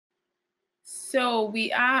So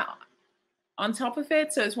we are on top of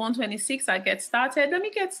it. So it's 1:26. I get started.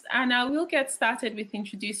 I will get started with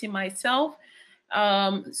introducing myself.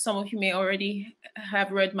 Some of you may already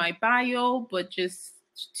have read my bio, but just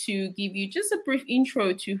to give you just a brief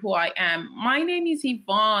intro to who I am. My name is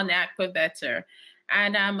Yvonne Akpoveta,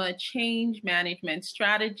 and I'm a change management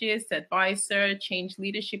strategist, advisor, change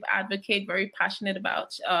leadership advocate, very passionate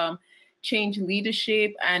about change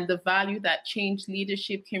leadership and the value that change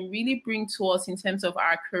leadership can really bring to us in terms of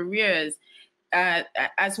our careers,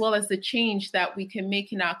 as well as the change that we can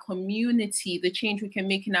make in our community, the change we can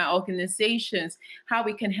make in our organizations, how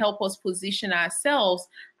we can help us position ourselves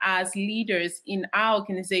as leaders in our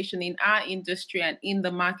organization, in our industry, and in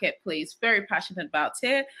the marketplace. Very passionate about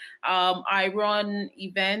it. I run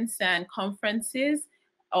events and conferences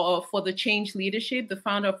for the Change Leadership, the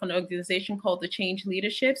founder of an organization called the Change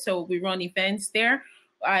Leadership. So we run events there.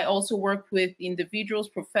 I also work with individuals,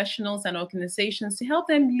 professionals, and organizations to help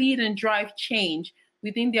them lead and drive change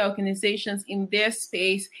within their organizations in their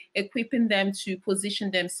space, equipping them to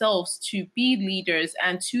position themselves to be leaders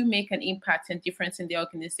and to make an impact and difference in the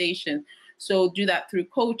organization. So do that through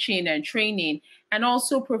coaching and training, and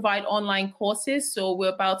also provide online courses. So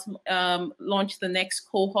we're about to launch the next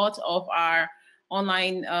cohort of our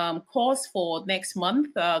online course for next month.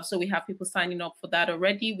 So we have people signing up for that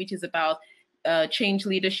already, which is about Change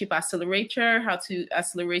Leadership Accelerator, how to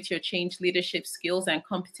accelerate your change leadership skills and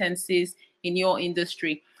competencies in your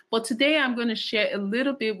industry. But today I'm going to share a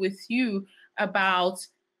little bit with you about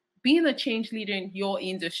being a change leader in your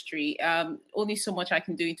industry. Only so much I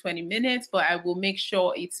can do in 20 minutes, but I will make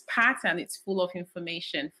sure it's packed and it's full of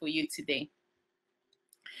information for you today.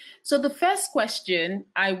 So the first question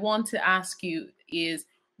I want to ask you is,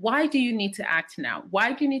 why do you need to act now?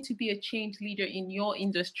 Why do you need to be a change leader in your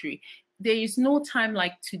industry? There is no time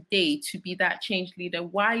like today to be that change leader.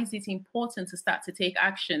 Why is it important to start to take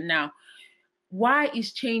action now? Why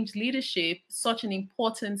is change leadership such an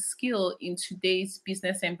important skill in today's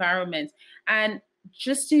business environment? And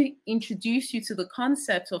just to introduce you to the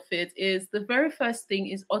concept of it, is the very first thing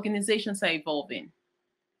is organizations are evolving.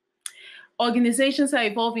 Organizations are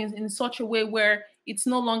evolving in such a way where it's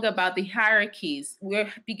no longer about the hierarchies.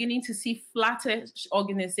 We're beginning to see flatter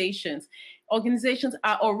organizations. Organizations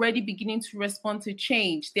are already beginning to respond to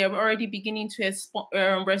change. They're already beginning to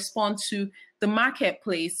respond to the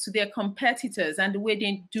marketplace, to their competitors, and the way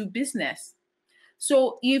they do business.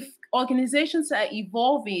 So if organizations are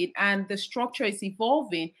evolving and the structure is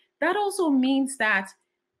evolving, that also means that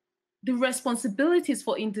the responsibilities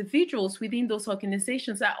for individuals within those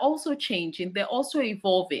organizations are also changing. They're also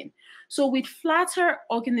evolving. So with flatter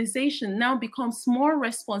organization now becomes more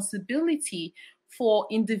responsibility for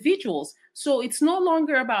individuals. So it's no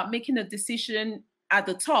longer about making a decision at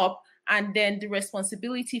the top and then the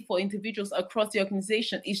responsibility for individuals across the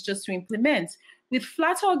organization is just to implement. With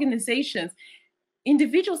flatter organizations,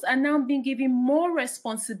 individuals are now being given more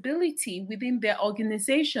responsibility within their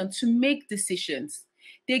organization to make decisions.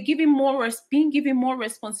 They're being given more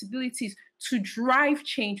responsibilities to drive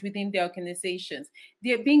change within their organizations.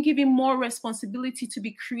 They're being given more responsibility to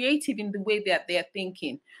be creative in the way that they're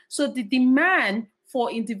thinking. So the demand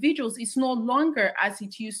for individuals is no longer as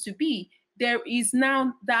it used to be. There is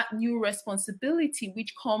now that new responsibility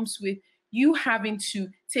which comes with you having to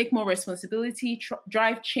take more responsibility,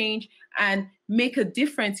 drive change, and make a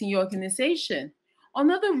difference in your organization.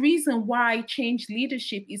 Another reason why change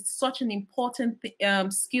leadership is such an important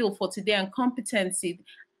skill for today and competency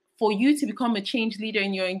for you to become a change leader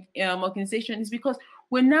in your organization is because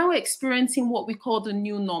we're now experiencing what we call the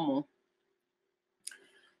new normal.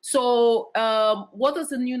 So what does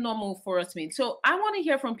the new normal for us mean? So I want to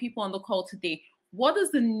hear from people on the call today. What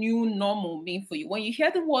does the new normal mean for you? When you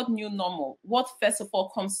hear the word new normal, what first of all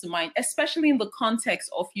comes to mind, especially in the context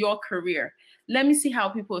of your career? Let me see how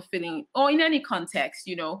people are feeling, or in any context,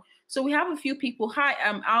 you know. So we have a few people. Hi,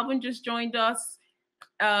 Alvin just joined us.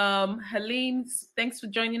 Helene, thanks for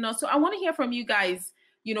joining us. So I want to hear from you guys.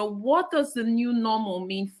 You know, what does the new normal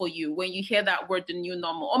mean for you when you hear that word, the new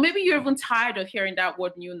normal? Or maybe you're even tired of hearing that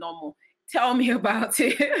word, new normal. Tell me about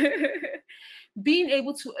it. Being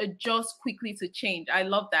able to adjust quickly to change. I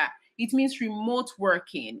love that. It means remote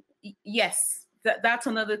working. Yes, that's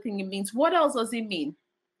another thing it means. What else does it mean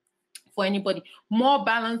for anybody? More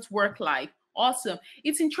balanced work life. Awesome.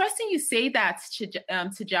 It's interesting you say that,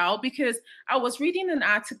 Tejal, because I was reading an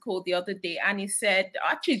article the other day and it said,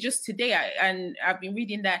 actually just today, I've been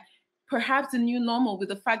reading that perhaps the new normal with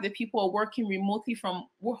the fact that people are working remotely from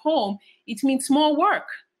home, it means more work.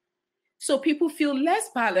 So people feel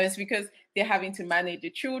less balanced because they're having to manage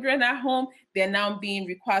the children at home. They're now being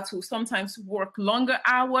required to sometimes work longer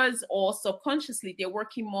hours, or subconsciously they're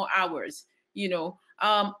working more hours.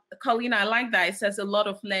 Colleen, I like that. It says a lot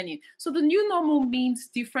of learning. So the new normal means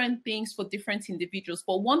different things for different individuals.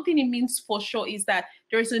 But one thing it means for sure is that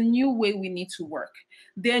there's a new way we need to work.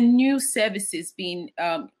 There are new services being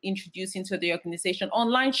introduced into the organization.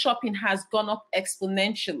 Online shopping has gone up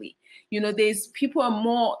exponentially. There's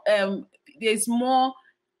more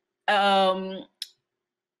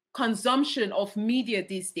consumption of media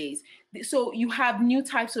these days. So you have new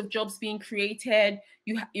types of jobs being created.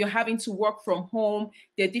 You're having to work from home.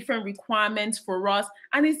 There are different requirements for us.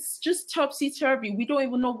 And it's just topsy-turvy. We don't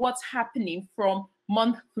even know what's happening from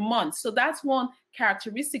month to month. So that's one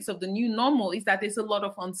characteristics of the new normal, is that there's a lot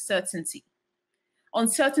of uncertainty.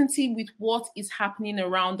 Uncertainty with what is happening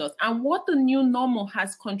around us. And what the new normal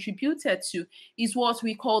has contributed to is what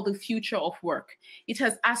we call the future of work. It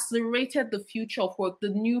has accelerated the future of work, the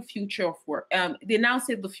new future of work. They now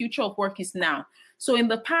say the future of work is now. So in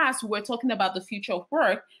the past, we were talking about the future of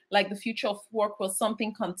work, like the future of work was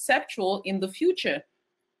something conceptual in the future.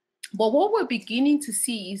 But what we're beginning to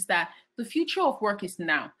see is that the future of work is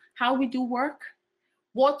now. How we do work,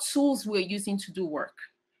 what tools we're using to do work,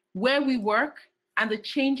 where we work, and the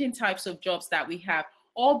changing types of jobs that we have,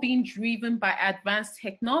 all being driven by advanced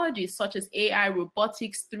technologies such as AI,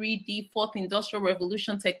 robotics, 3D, fourth industrial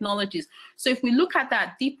revolution technologies. So if we look at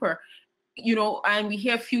that deeper, and we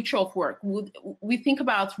hear future of work, we think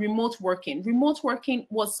about remote working. Remote working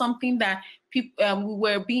was something that people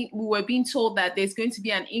we were being told that there's going to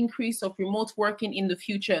be an increase of remote working in the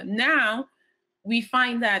future. Now we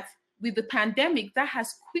find that with the pandemic, that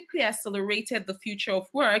has quickly accelerated the future of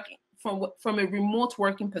work from a remote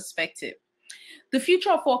working perspective. The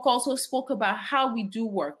future of work also spoke about how we do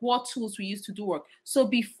work, what tools we use to do work. So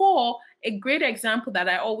before, a great example that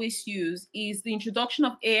I always use is the introduction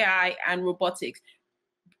of AI and robotics.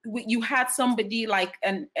 You had somebody like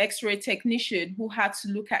an X-ray technician who had to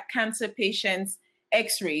look at cancer patients'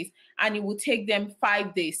 X-rays, and it would take them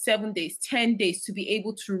 5 days, 7 days, 10 days to be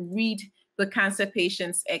able to read the cancer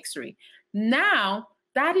patient's X-ray. Now,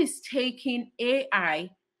 that is taking AI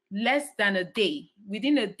less than a day,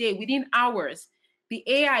 within hours. The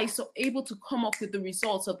AI is able to come up with the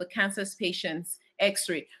results of the cancer patient's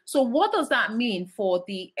X-ray. So what does that mean for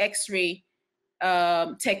the X-ray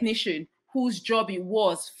technician whose job it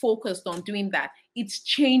was focused on doing that? It's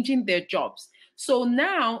changing their jobs. So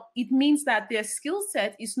now it means that their skill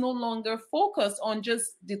set is no longer focused on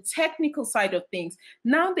just the technical side of things.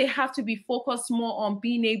 Now they have to be focused more on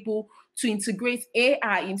being able to integrate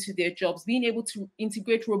AI into their jobs, being able to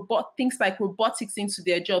integrate things like robotics into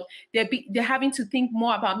their job. They're having to think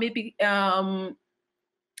more about maybe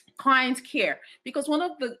client care, because one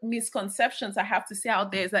of the misconceptions I have to say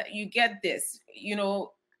out there is that you get this,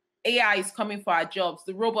 AI is coming for our jobs,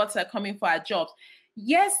 the robots are coming for our jobs.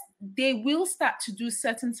 Yes, they will start to do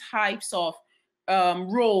certain types of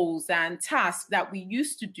roles and tasks that we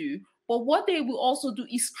used to do, but what they will also do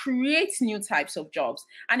is create new types of jobs.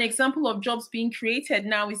 An example of jobs being created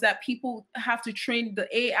now is that people have to train the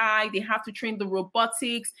AI, they have to train the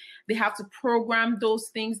robotics, they have to program those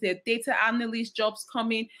things, their data analyst jobs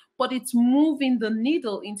coming, but it's moving the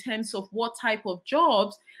needle in terms of what type of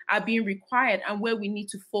jobs are being required and where we need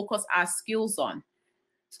to focus our skills on.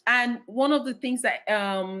 And one of the things that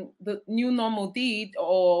the new normal did,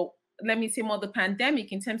 or let me say more the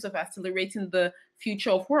pandemic, in terms of accelerating the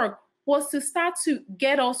future of work, was to start to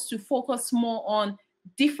get us to focus more on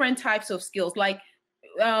different types of skills. Like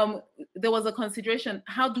there was a consideration,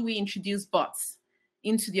 how do we introduce bots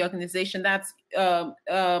into the organization? That's an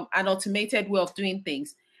automated way of doing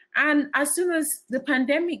things. And as soon as the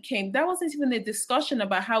pandemic came, that wasn't even a discussion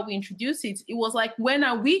about how we introduce it. It was like, when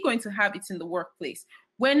are we going to have it in the workplace?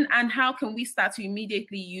 When and how can we start to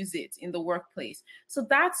immediately use it in the workplace? So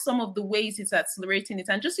that's some of the ways it's accelerating it.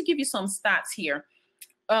 And just to give you some stats here,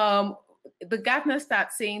 the Gartner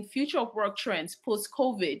stats saying future of work trends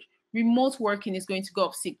post-COVID, remote working is going to go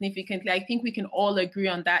up significantly. I think we can all agree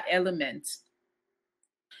on that element.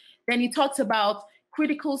 Then he talks about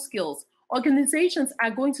critical skills. Organizations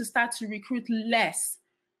are going to start to recruit less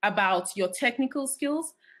about your technical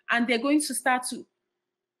skills, and they're going to start to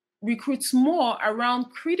recruit more around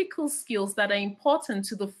critical skills that are important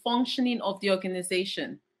to the functioning of the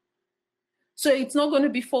organization. So it's not going to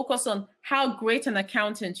be focused on how great an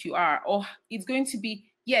accountant you are, or it's going to be,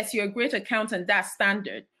 yes, you're a great accountant, that's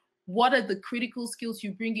standard. What are the critical skills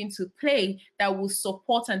you bring into play that will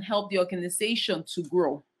support and help the organization to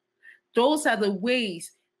grow? Those are the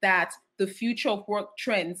ways that the future of work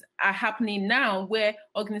trends are happening now, where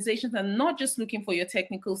organizations are not just looking for your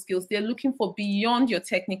technical skills, they're looking for beyond your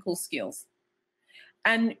technical skills.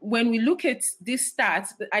 And when we look at this stats,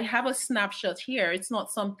 I have a snapshot here. It's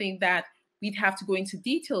not something that we'd have to go into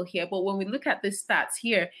detail here, but when we look at the stats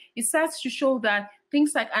here, it starts to show that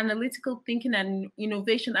things like analytical thinking and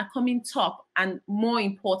innovation are coming top and more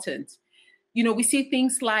important. You know, we see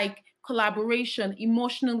things like collaboration,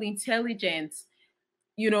 emotional intelligence,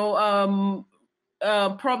 problem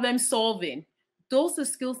solving. Those are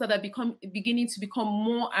skills that are beginning to become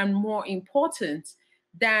more and more important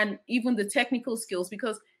than even the technical skills,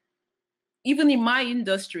 because even in my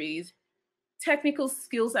industries, technical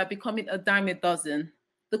skills are becoming a dime a dozen.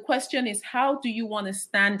 The question is, how do you want to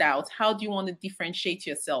stand out? How do you want to differentiate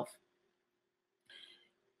yourself?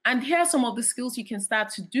 And here are some of the skills you can start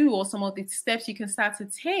to do, or some of the steps you can start to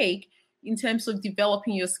take in terms of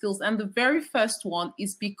developing your skills. And the very first one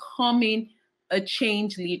is becoming a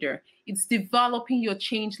change leader. It's developing your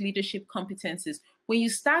change leadership competencies. When you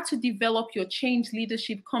start to develop your change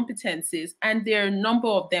leadership competencies, and there are a number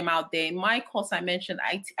of them out there. In my course I mentioned,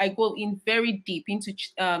 I go in very deep into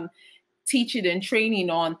teaching and training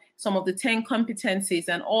on some of the 10 competencies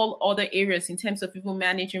and all other areas in terms of even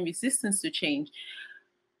managing resistance to change.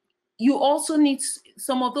 You also need,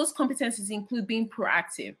 some of those competencies include being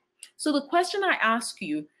proactive. So the question I ask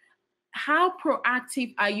you, how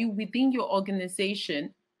proactive are you within your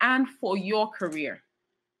organization and for your career?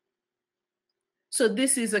 So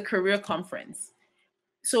this is a career conference.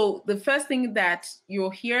 So the first thing that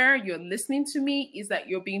you're here, you're listening to me, is that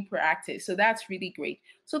you're being proactive. So that's really great.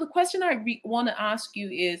 So the question I want to ask you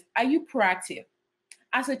is, are you proactive?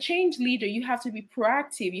 As a change leader, you have to be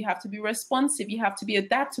proactive, you have to be responsive, you have to be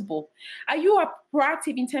adaptable. Are you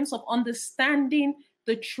proactive in terms of understanding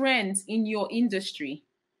the trends in your industry?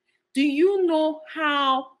 Do you know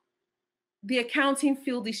how the accounting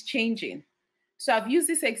field is changing? So I've used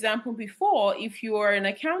this example before. If you are an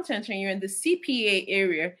accountant and you're in the CPA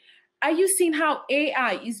area, are you seeing how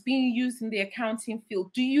AI is being used in the accounting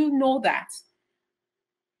field? Do you know that?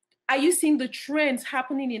 Are you seeing the trends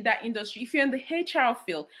happening in that industry? If you're in the HR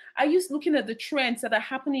field, are you looking at the trends that are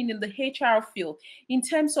happening in the HR field in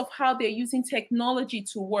terms of how they're using technology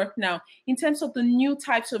to work now, in terms of the new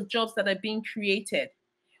types of jobs that are being created?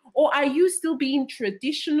 Or are you still being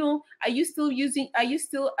traditional? Are you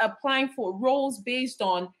still applying for roles based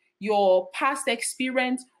on your past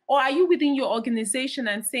experience? Or are you within your organization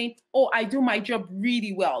and saying, oh, I do my job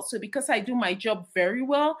really well, so because I do my job very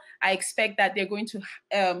well, I expect that they're going to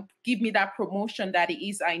give me that promotion that it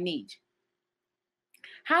is I need?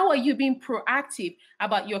 How are you being proactive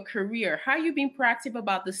about your career? How are you being proactive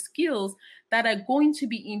about the skills that are going to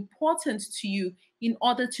be important to you in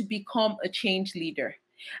order to become a change leader?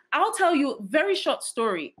 I'll tell you a very short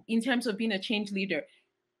story in terms of being a change leader.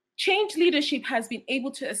 Change leadership has been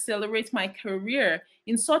able to accelerate my career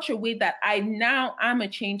in such a way that I now am a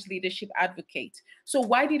change leadership advocate. So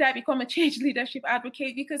why did I become a change leadership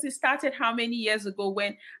advocate? Because it started how many years ago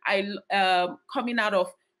when I, coming out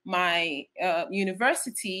of my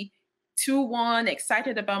university, 2-1,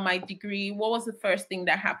 excited about my degree. What was the first thing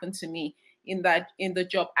that happened to me in the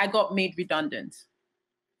job? I got made redundant.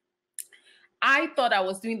 I thought I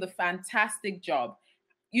was doing the fantastic job,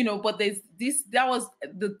 but that was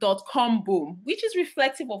the .com boom, which is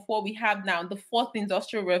reflective of what we have now, the fourth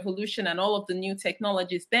industrial revolution and all of the new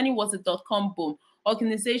technologies. Then it was the .com boom.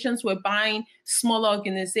 Organizations were buying smaller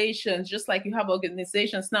organizations, just like you have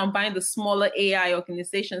organizations now buying the smaller AI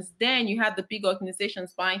organizations. Then you had the big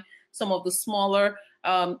organizations buying some of the smaller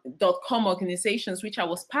 .com organizations, which I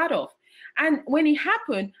was part of. And when it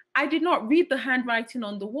happened, I did not read the handwriting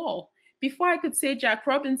on the wall. Before I could say Jack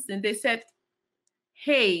Robinson, they said,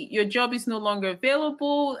 hey, your job is no longer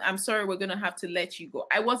available. I'm sorry, we're going to have to let you go.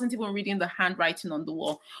 I wasn't even reading the handwriting on the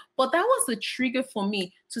wall. But that was the trigger for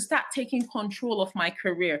me to start taking control of my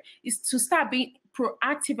career, is to start being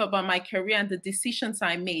proactive about my career and the decisions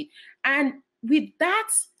I made. And with that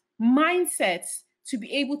mindset to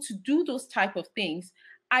be able to do those type of things,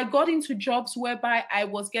 I got into jobs whereby I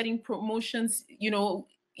was getting promotions.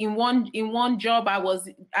 In one job,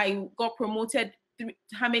 I got promoted.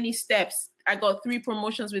 How many steps? I got 3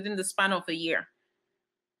 promotions within the span of a year.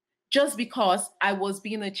 Just because I was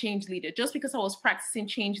being a change leader, just because I was practicing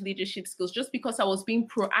change leadership skills, just because I was being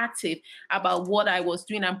proactive about what I was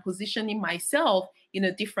doing and positioning myself in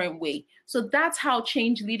a different way. So that's how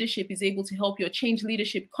change leadership is able to help. Your change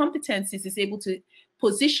leadership competencies is able to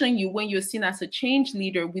position you when you're seen as a change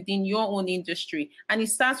leader within your own industry. And it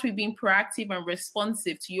starts with being proactive and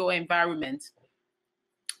responsive to your environment.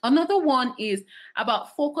 Another one is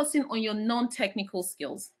about focusing on your non-technical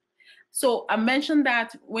skills. So I mentioned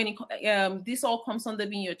that when this all comes under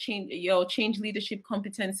being your change leadership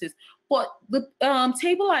competencies. But the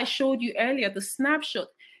table I showed you earlier, the snapshot,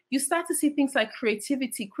 you start to see things like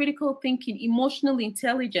creativity, critical thinking, emotional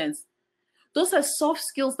intelligence. Those are soft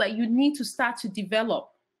skills that you need to start to develop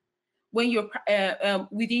when you're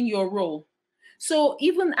within your role. So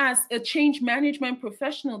even as a change management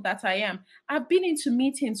professional that I am, I've been into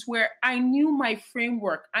meetings where I knew my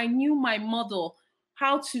framework, I knew my model,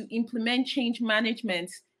 how to implement change management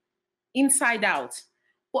inside out.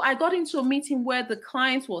 But I got into a meeting where the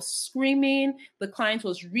client was screaming, the client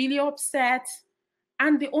was really upset.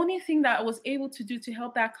 And the only thing that I was able to do to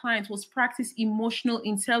help that client was practice emotional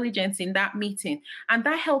intelligence in that meeting. And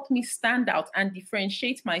that helped me stand out and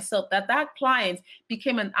differentiate myself, that client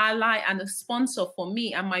became an ally and a sponsor for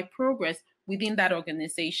me and my progress within that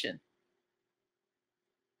organization.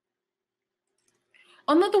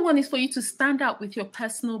 Another one is for you to stand out with your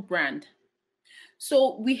personal brand.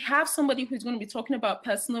 So we have somebody who's going to be talking about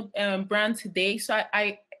personal brand today. So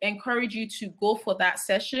I encourage you to go for that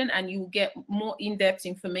session and you will get more in-depth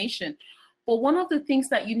information. But one of the things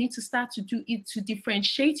that you need to start to do is to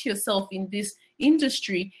differentiate yourself in this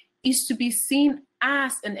industry is to be seen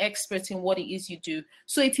as an expert in what it is you do.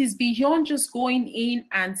 So it is beyond just going in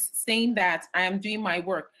and saying that I am doing my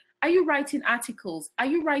work. Are you writing articles? Are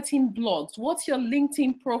you writing blogs? What's your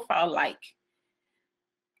LinkedIn profile like?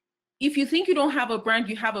 If you think you don't have a brand,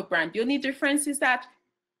 you have a brand. The only difference is that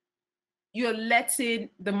you're letting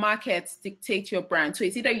the market dictate your brand. So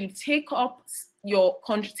it's either you take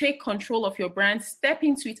control of your brand, step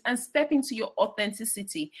into it, and step into your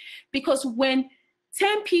authenticity. Because when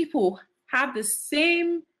 10 people have the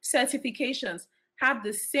same certifications, have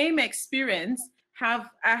the same experience, have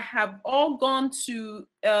all gone to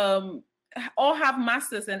all have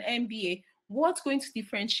masters and MBA, what's going to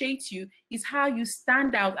differentiate you is how you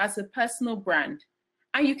stand out as a personal brand.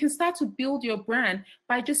 And you can start to build your brand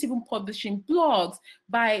by just even publishing blogs,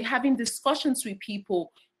 by having discussions with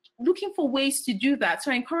people, looking for ways to do that.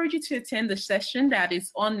 So I encourage you to attend the session that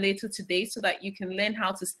is on later today so that you can learn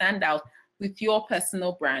how to stand out with your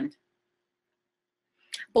personal brand.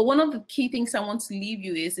 But one of the key things I want to leave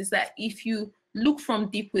you is that if you look from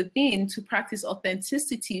deep within to practice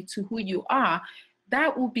authenticity to who you are,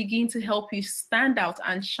 that will begin to help you stand out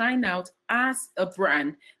and shine out as a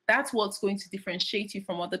brand. That's what's going to differentiate you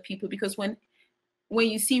from other people. Because when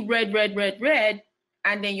you see red, red, red, red,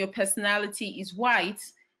 and then your personality is white,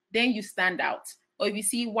 then you stand out. Or if you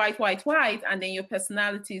see white, white, white, and then your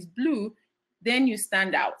personality is blue, then you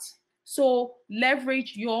stand out. So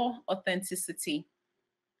leverage your authenticity.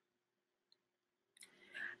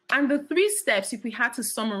 And the 3 steps, if we had to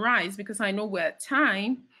summarize, because I know we're at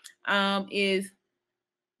time, is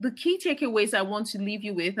the key takeaways I want to leave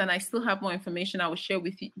you with, and I still have more information I will share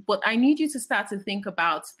with you, but I need you to start to think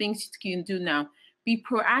about things you can do now. Be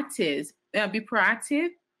proactive and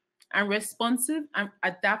responsive and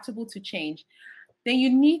adaptable to change. Then you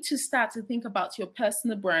need to start to think about your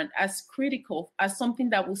personal brand as critical, as something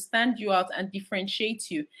that will stand you out and differentiate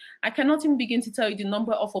you. I cannot even begin to tell you the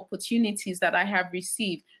number of opportunities that I have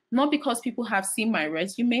received, not because people have seen my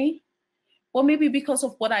resume, or maybe because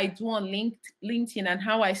of what I do on LinkedIn and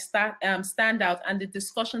how I stand out and the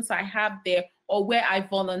discussions I have there, or where I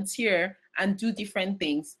volunteer and do different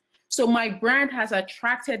things. So my brand has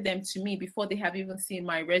attracted them to me before they have even seen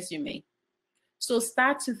my resume. So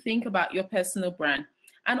start to think about your personal brand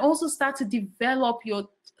and also start to develop your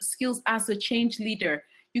skills as a change leader.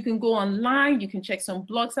 You can go online, you can check some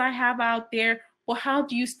blogs I have out there. But how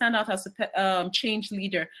do you stand out as a change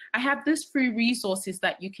leader? I have these free resources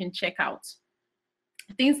that you can check out.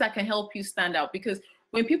 Things that can help you stand out, because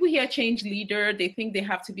when people hear change leader, they think they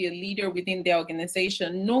have to be a leader within their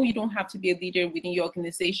organization. No, you don't have to be a leader within your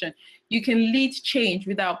organization. You can lead change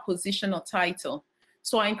without position or title.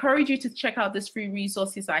 So I encourage you to check out these free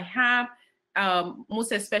resources I have,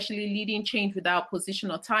 most especially leading change without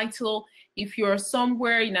position or title. If you're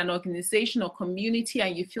somewhere in an organization or community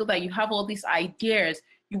and you feel that you have all these ideas,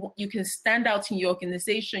 you can stand out in your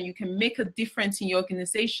organization, you can make a difference in your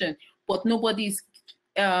organization, but nobody's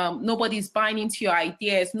buying into your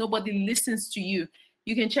ideas, nobody listens to you.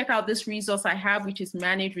 You can check out this resource I have, which is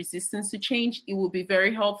Manage Resistance to Change. It will be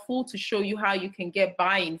very helpful to show you how you can get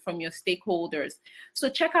buy-in from your stakeholders. So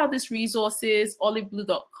check out these resources,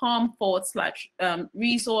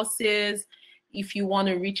 oliveblue.com/resources. If you want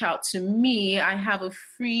to reach out to me, I have a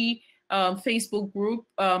free Facebook group.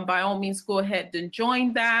 By all means, go ahead and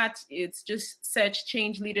join that. It's just search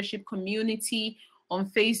Change Leadership Community on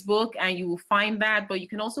Facebook and you will find that, but you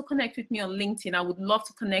can also connect with me on LinkedIn. I would love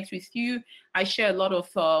to connect with you. I share a lot of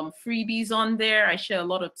freebies on there. I share a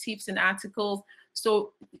lot of tips and articles.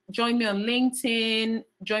 So join me on LinkedIn,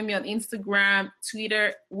 join me on Instagram,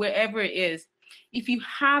 Twitter, wherever it is. If you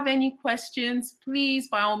have any questions, please,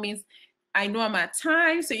 by all means, I know I'm at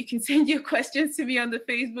time, so you can send your questions to me on the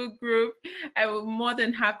Facebook group. I will be more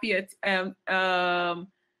than happy to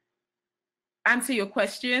answer your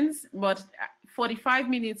questions, but 45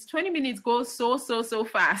 minutes, 20 minutes goes so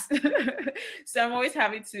fast. So I'm always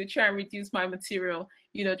having to try and reduce my material,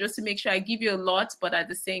 just to make sure I give you a lot, but at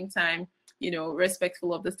the same time,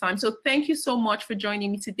 respectful of the time. So thank you so much for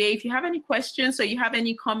joining me today. If you have any questions or you have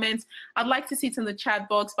any comments, I'd like to see it in the chat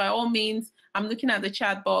box. By all means, I'm looking at the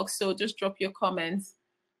chat box, so just drop your comments.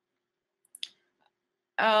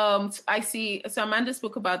 I see, so Amanda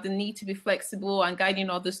spoke about the need to be flexible and guiding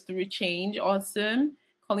others through change. Awesome.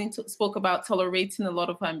 Colleen spoke about tolerating a lot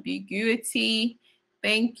of ambiguity.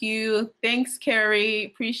 Thank you. Thanks, Carrie.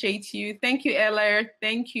 Appreciate you. Thank you, Eller.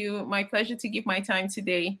 Thank you. My pleasure to give my time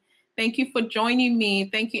today. Thank you for joining me.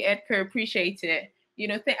 Thank you, Edgar. Appreciate it.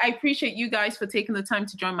 I appreciate you guys for taking the time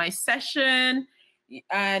to join my session.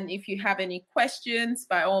 And if you have any questions,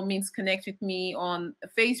 by all means, connect with me on the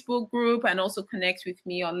Facebook group and also connect with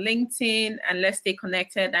me on LinkedIn, and let's stay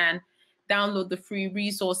connected and download the free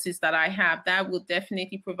resources that I have. That will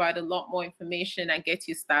definitely provide a lot more information and get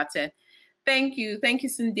you started. Thank you. Thank you,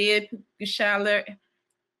 Sandeep, Gushaler,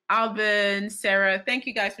 Alvin, Sarah. Thank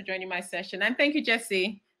you guys for joining my session. And thank you,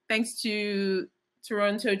 Jesse. Thanks to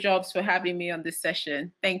Toronto Jobs for having me on this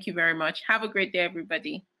session. Thank you very much. Have a great day,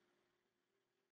 everybody.